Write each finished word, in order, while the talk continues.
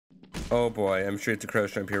Oh boy, I'm straight to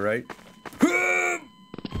crouch jump here, right?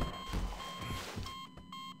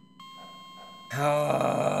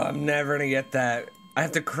 Oh, I'm never gonna get that. I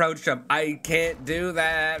have to crouch jump. I can't do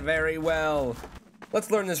that very well.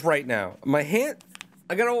 Let's learn this right now. My hand,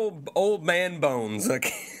 I got old man bones. I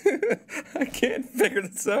can't figure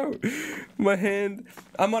this out. My hand,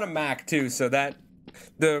 I'm on a Mac too, so that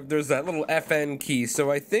there's that little FN key.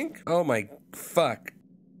 So I think, oh my fuck,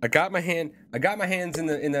 I got my hands in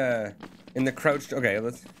the crouch. Okay,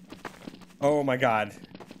 let's. Oh my god.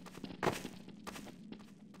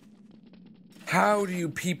 How do you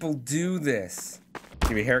people do this?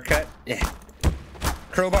 Give me a haircut? Yeah.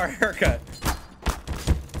 Crowbar haircut.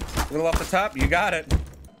 A little off the top, you got it.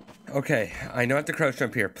 Okay, I know I have to crouch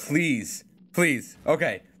jump here. Please, please.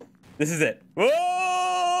 Okay, this is it.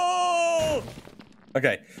 Whoa!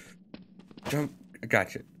 Okay, jump. I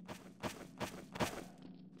got you.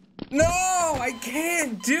 No, I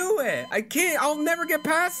can't do it. I can't. I'll never get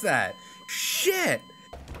past that. Shit.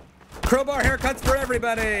 Crowbar haircuts for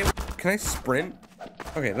everybody. Can I sprint?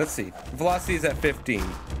 Okay, let's see. Velocity is at 15.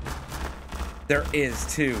 There is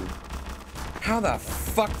too. How the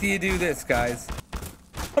fuck do you do this, guys?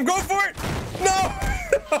 I'm going for it! No!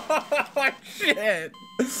 Shit!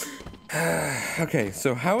 Okay,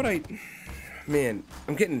 so how would I... Man,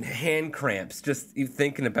 I'm getting hand cramps just even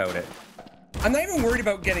thinking about it. I'm not even worried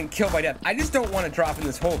about getting killed by death. I just don't want to drop in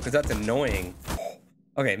this hole because that's annoying.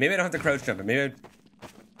 Okay, maybe I don't have to crouch jump it. Maybe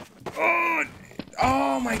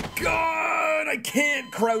Oh my god! I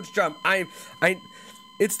can't crouch jump.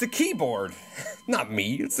 It's the keyboard. Not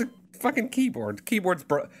me. It's the fucking keyboard. Keyboard's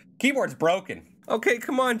broken. Okay,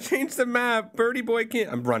 come on, change the map. Birdie boy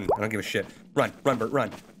can't. I'm running. I don't give a shit. Run, Bert,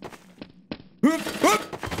 run. Whoop, whoop.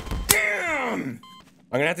 Damn!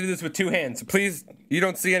 I'm gonna have to do this with two hands. So please, you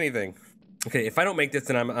don't see anything. Okay, if I don't make this,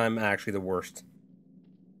 then I'm actually the worst.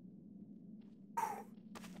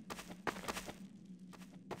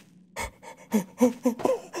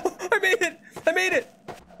 I made it! I made it!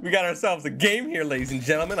 We got ourselves a game here, ladies and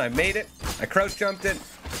gentlemen. I made it. I crouch jumped it.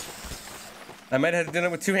 I might have done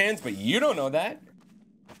it with two hands, but you don't know that.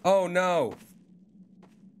 Oh no.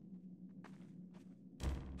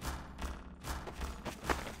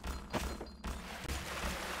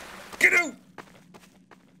 Get out!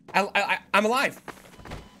 I'm alive.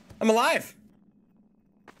 I'm alive.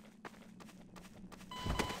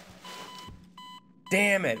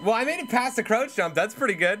 Damn it. Well, I made it past the crouch jump. That's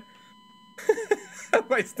pretty good.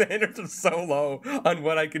 My standards are so low on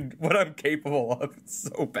what I'm capable of. It's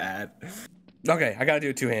so bad. Okay, I gotta do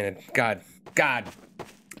it two-handed. God.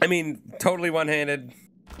 I mean, totally one-handed.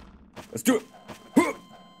 Let's do it.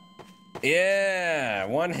 Yeah,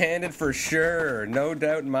 one-handed for sure. No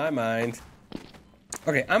doubt in my mind.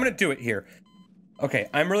 Okay, I'm gonna do it here. Okay,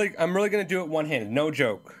 I'm really gonna do it one-handed. No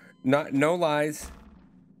joke. No lies.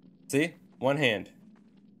 See? One hand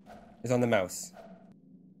is on the mouse.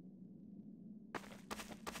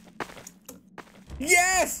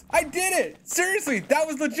 Yes! I did it! Seriously, that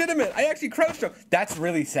was legitimate. I actually crouched jumped. That's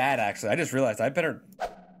really sad, actually. I just realized I better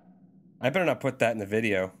not put that in the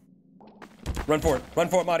video. Run for it,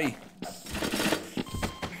 Marty.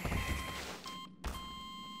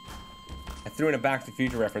 I threw in a Back to the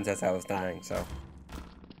Future reference as I was dying, so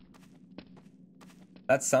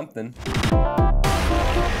that's something.